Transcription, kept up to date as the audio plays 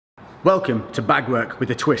Welcome to Bag Work with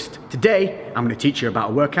a Twist. Today, I'm going to teach you about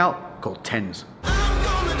a workout called TENS.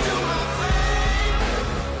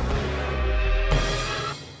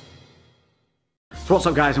 So what's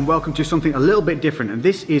up guys, and welcome to something a little bit different, and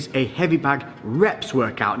this is a heavy bag reps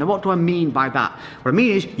workout. Now what do I mean by that? What I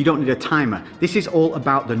mean is you don't need a timer. This is all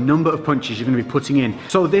about the number of punches you're going to be putting in.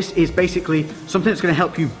 So this is basically something that's going to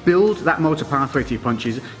help you build that motor pathway to your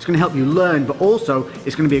punches. It's going to help you learn, but also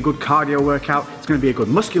it's going to be a good cardio workout, it's going to be a good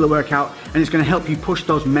muscular workout, and it's going to help you push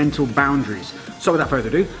those mental boundaries. So without further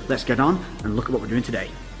ado, let's get on and look at what we're doing today.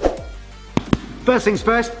 First things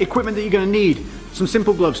first, equipment that you're going to need. Some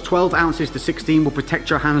simple gloves, 12 ounces to 16 will protect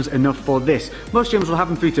your hands enough for this. Most gyms will have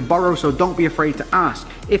them for you to borrow, so don't be afraid to ask.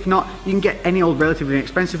 If not, you can get any old relatively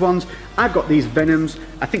inexpensive ones. I've got these Venoms,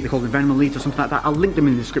 I think they're called the Venom Elite or something like that. I'll link them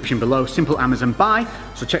in the description below. Simple Amazon buy,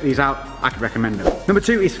 so check these out, I could recommend them. Number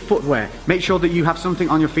two is footwear. Make sure that you have something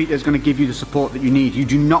on your feet that's going to give you the support that you need. You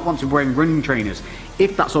do not want to be wearing running trainers.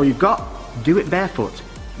 If that's all you've got, do it barefoot.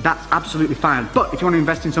 That's absolutely fine. But if you want to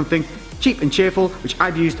invest in something cheap and cheerful, which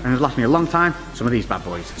I've used and has lasted me a long time, some of these bad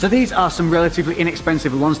boys. So these are some relatively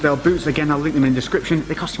inexpensive Lonsdale boots. Again, I'll link them in the description.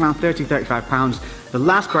 They cost around £30–35. The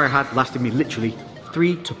last pair I had lasted me literally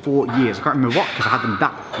 3 to 4 years. I can't remember what, because I had them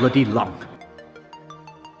that bloody long.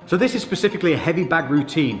 So this is specifically a heavy bag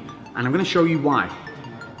routine, and I'm going to show you why.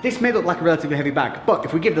 This may look like a relatively heavy bag, but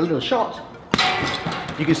if we give it a little shot,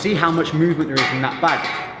 you can see how much movement there is in that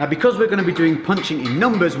bag. Now because we're going to be doing punching in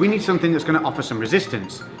numbers, we need something that's going to offer some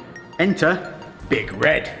resistance. Enter Big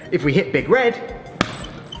Red. If we hit Big Red,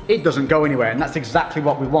 it doesn't go anywhere, and that's exactly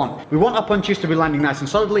what we want. We want our punches to be landing nice and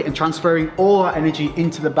solidly and transferring all our energy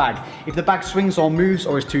into the bag. If the bag swings or moves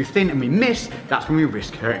or is too thin and we miss, that's when we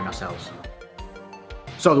risk hurting ourselves.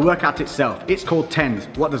 So the workout itself, it's called TENS.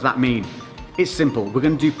 What does that mean? It's simple. We're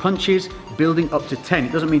going to do punches building up to 10.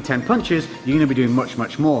 It doesn't mean 10 punches, you're going to be doing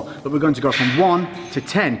much more. But we're going to go from 1 to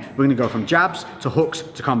 10. We're going to go from jabs to hooks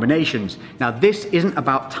to combinations. Now this isn't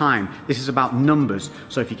about time, this is about numbers.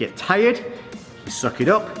 So if you get tired, you suck it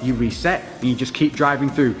up, you reset, and you just keep driving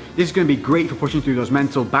through. This is going to be great for pushing through those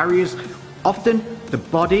mental barriers. Often, the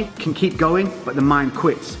body can keep going, but the mind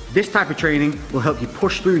quits. This type of training will help you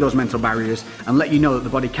push through those mental barriers and let you know that the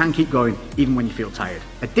body can keep going even when you feel tired.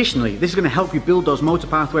 Additionally, this is going to help you build those motor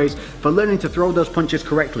pathways for learning to throw those punches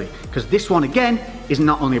correctly, because this one again is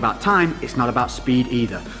not only about time, it's not about speed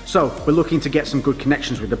either. So we're looking to get some good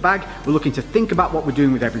connections with the bag, we're looking to think about what we're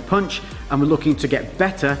doing with every punch, and we're looking to get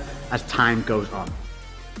better as time goes on.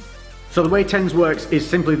 So the way TENS works is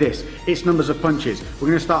simply this, it's numbers of punches. We're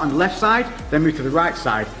going to start on the left side, then move to the right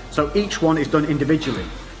side, so each one is done individually.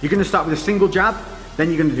 You're going to start with a single jab, then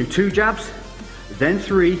you're going to do 2 jabs, then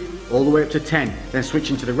 3, all the way up to 10. Then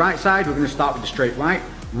switching to the right side, we're going to start with the straight right,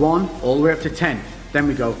 1, all the way up to 10. Then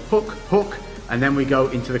we go hook, hook, and then we go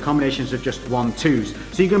into the combinations of just 1, 2s.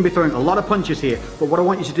 So you're going to be throwing a lot of punches here, but what I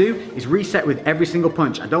want you to do is reset with every single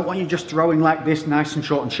punch. I don't want you just throwing like this, nice and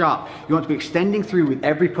short and sharp. You want to be extending through with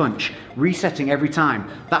every punch, resetting every time.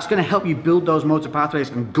 That's going to help you build those motor pathways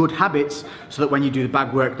and good habits, so that when you do the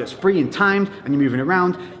bag work that's free and timed and you're moving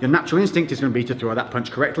around, your natural instinct is going to be to throw that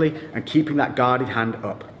punch correctly and keeping that guarded hand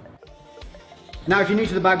up. Now if you're new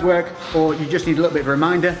to the bag work, or you just need a little bit of a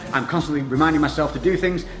reminder, I'm constantly reminding myself to do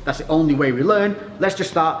things, that's the only way we learn. Let's just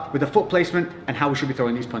start with the foot placement and how we should be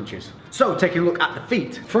throwing these punches. So taking a look at the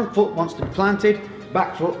feet, front foot wants to be planted,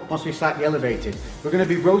 back foot wants to be slightly elevated. We're going to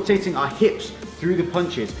be rotating our hips through the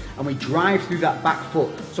punches, and we drive through that back foot.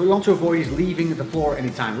 So we want to avoid leaving the floor at any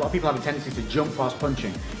time. A lot of people have a tendency to jump whilst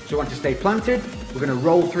punching. So we want to stay planted, we're going to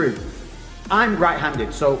roll through. I'm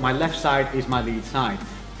right-handed, so my left side is my lead side.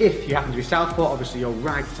 If you happen to be southpaw, obviously your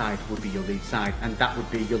right side would be your lead side, and that would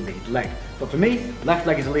be your lead leg. But for me, left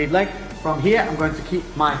leg is a lead leg. From here, I'm going to keep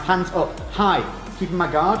my hands up high, keeping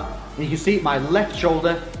my guard. And you can see my left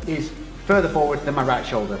shoulder is further forward than my right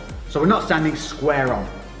shoulder. So we're not standing square on.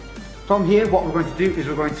 From here, what we're going to do is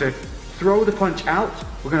we're going to throw the punch out.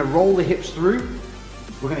 We're going to roll the hips through.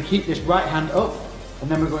 We're going to keep this right hand up, and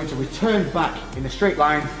then we're going to return back in a straight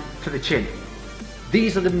line to the chin.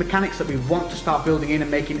 These are the mechanics that we want to start building in and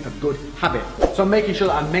making a good habit. So I'm making sure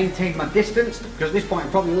that I maintain my distance, because at this point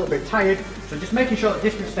I'm probably a little bit tired. So just making sure that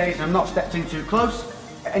distance stays and I'm not stepped in too close.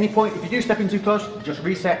 At any point, if you do step in too close, just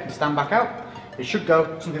reset and stand back out. It should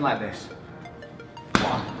go something like this.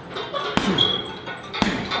 1, 2.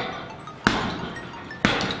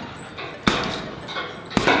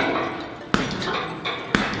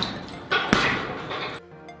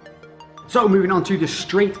 So moving on to the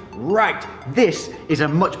straight right. This is a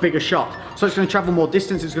much bigger shot. So it's going to travel more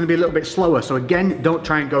distance, it's going to be a little bit slower. So again, don't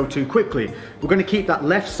try and go too quickly. We're going to keep that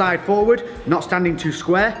left side forward, not standing too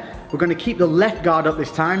square. we're going to keep the left guard up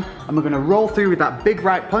this time, and we're going to roll through with that big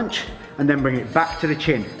right punch, and then bring it back to the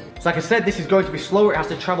chin. So like I said, this is going to be slower, it has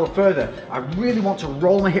to travel further. I really want to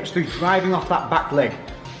roll my hips through, driving off that back leg.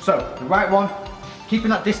 So, the right one, keeping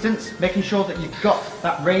that distance, making sure that you've got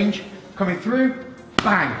that range, coming through,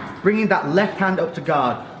 bang, bringing that left hand up to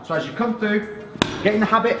guard. So as you come through, get in the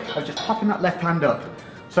habit of just popping that left hand up.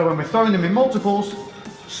 So when we're throwing them in multiples,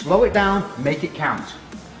 slow it down, make it count.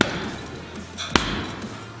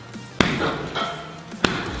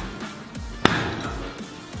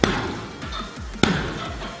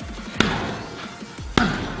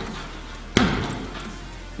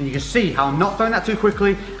 And you can see how I'm not throwing that too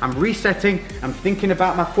quickly, I'm resetting, I'm thinking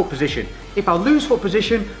about my foot position. If I lose foot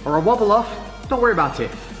position or I wobble off, don't worry about it.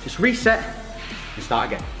 Just reset and start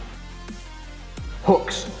again.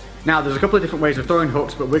 Hooks. Now there's a couple of different ways of throwing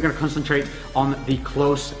hooks, but we're going to concentrate on the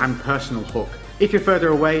close and personal hook. If you're further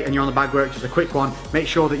away and you're on the bag work, just a quick one, make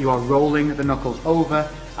sure that you are rolling the knuckles over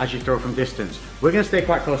as you throw from distance. We're going to stay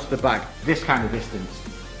quite close to the bag, this kind of distance.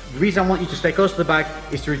 The reason I want you to stay close to the bag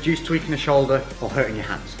is to reduce tweaking the shoulder or hurting your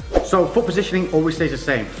hands. So foot positioning always stays the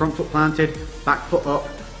same. Front foot planted, back foot up,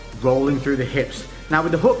 rolling through the hips. Now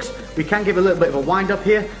with the hooks, we can give a little bit of a wind up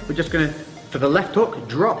here. We're just going to, for the left hook,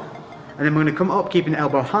 drop, and then we're going to come up, keeping the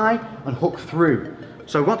elbow high and hook through.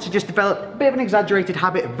 So we want to just develop a bit of an exaggerated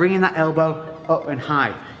habit of bringing that elbow up and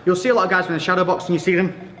high. You'll see a lot of guys when they're shadow boxing, you see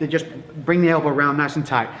them, they just bring the elbow around nice and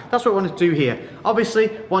tight. That's what we want to do here. Obviously,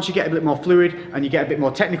 once you get a bit more fluid and you get a bit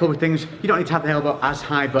more technical with things, you don't need to have the elbow as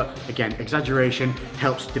high, but again, exaggeration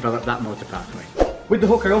helps develop that motor pathway. With the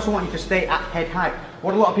hook, I also want you to stay at head height.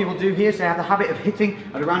 What a lot of people do here is they have the habit of hitting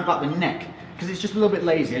at around about the neck, because it's just a little bit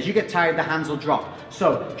lazy. As you get tired, the hands will drop.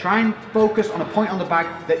 So try and focus on a point on the bag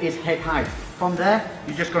that is head height. From there,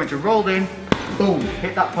 you're just going to roll in, boom,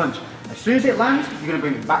 hit that punch. As soon as it lands, you're going to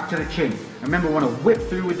bring it back to the chin. Remember, we want to whip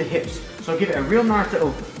through with the hips. So give it a real nice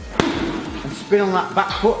little and spin on that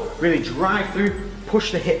back foot, really drive through,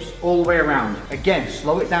 push the hips all the way around. Again,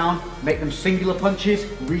 slow it down, make them singular punches,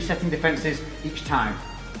 resetting defenses each time.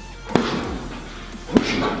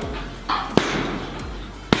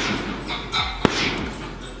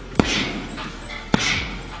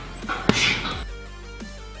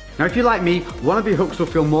 Now if you're like me, one of your hooks will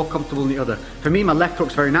feel more comfortable than the other. For me, my left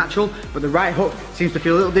hook's very natural, but the right hook seems to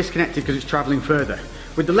feel a little disconnected because it's traveling further.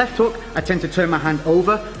 With the left hook, I tend to turn my hand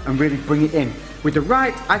over and really bring it in. With the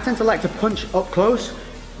right, I tend to like to punch up close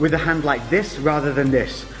with a hand like this rather than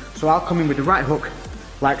this. So I'll come in with the right hook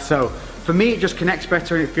like so. For me, it just connects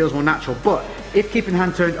better and it feels more natural. But if keeping the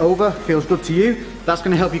hand turned over feels good to you, that's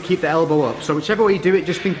going to help you keep the elbow up. So whichever way you do it,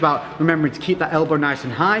 just think about remembering to keep that elbow nice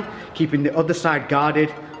and high, keeping the other side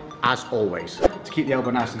guarded, as always, to keep the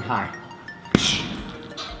elbow nice and high.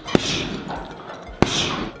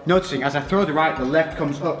 Noticing as I throw the right, the left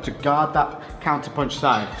comes up to guard that counter punch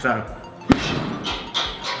side.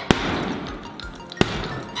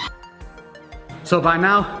 So by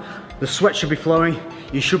now, the sweat should be flowing,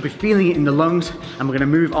 you should be feeling it in the lungs, and we're going to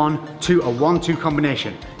move on to a 1-2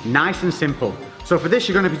 combination. Nice and simple. So for this,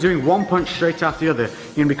 you're going to be doing one punch straight after the other.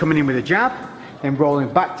 You're going to be coming in with a jab, then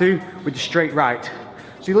rolling back through with the straight right.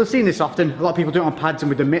 So you'll have seen this often, a lot of people do it on pads and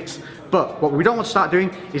with the mitts, but what we don't want to start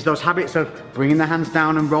doing is those habits of bringing the hands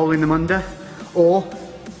down and rolling them under, or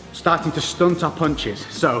starting to stunt our punches.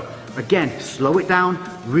 So again, slow it down,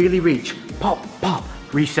 really reach, pop, pop,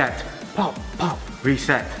 reset, pop, pop,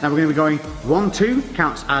 reset. Now we're going to be going 1-2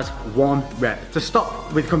 counts as 1 rep. To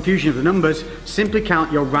stop with confusion of the numbers, simply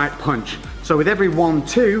count your right punch. So with every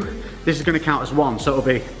 1-2, this is going to count as 1, so it'll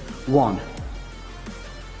be 1,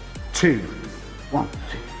 2, 1, 2,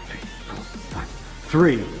 3, 4, 5,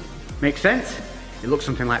 3. Make sense? It looks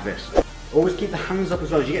something like this. Always keep the hands up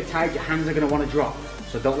as well. As you get tired, your hands are going to want to drop.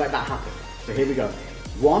 So don't let that happen. So here we go.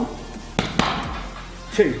 1,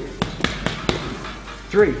 2,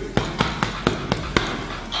 3.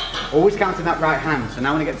 Always counting that right hand. So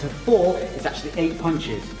now when I get to 4, it's actually 8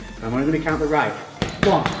 punches. And I'm only going to count the right.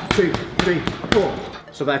 1, 2, 3, 4.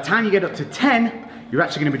 So by the time you get up to 10, you're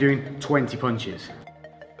actually going to be doing 20 punches.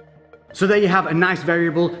 So there you have a nice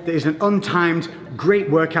variable that is an untimed, great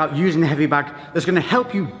workout using the heavy bag that's going to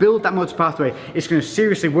help you build that motor pathway. It's going to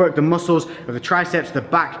seriously work the muscles of the triceps, the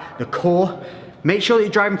back, the core. Make sure that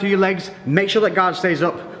you're driving through your legs. Make sure that guard stays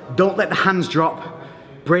up. Don't let the hands drop.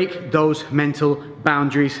 Break those mental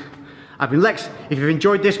boundaries. I've been Lex. If you've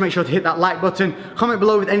enjoyed this, make sure to hit that like button. Comment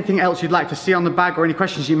below with anything else you'd like to see on the bag or any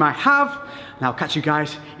questions you might have. And I'll catch you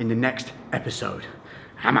guys in the next episode.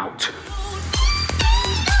 I'm out.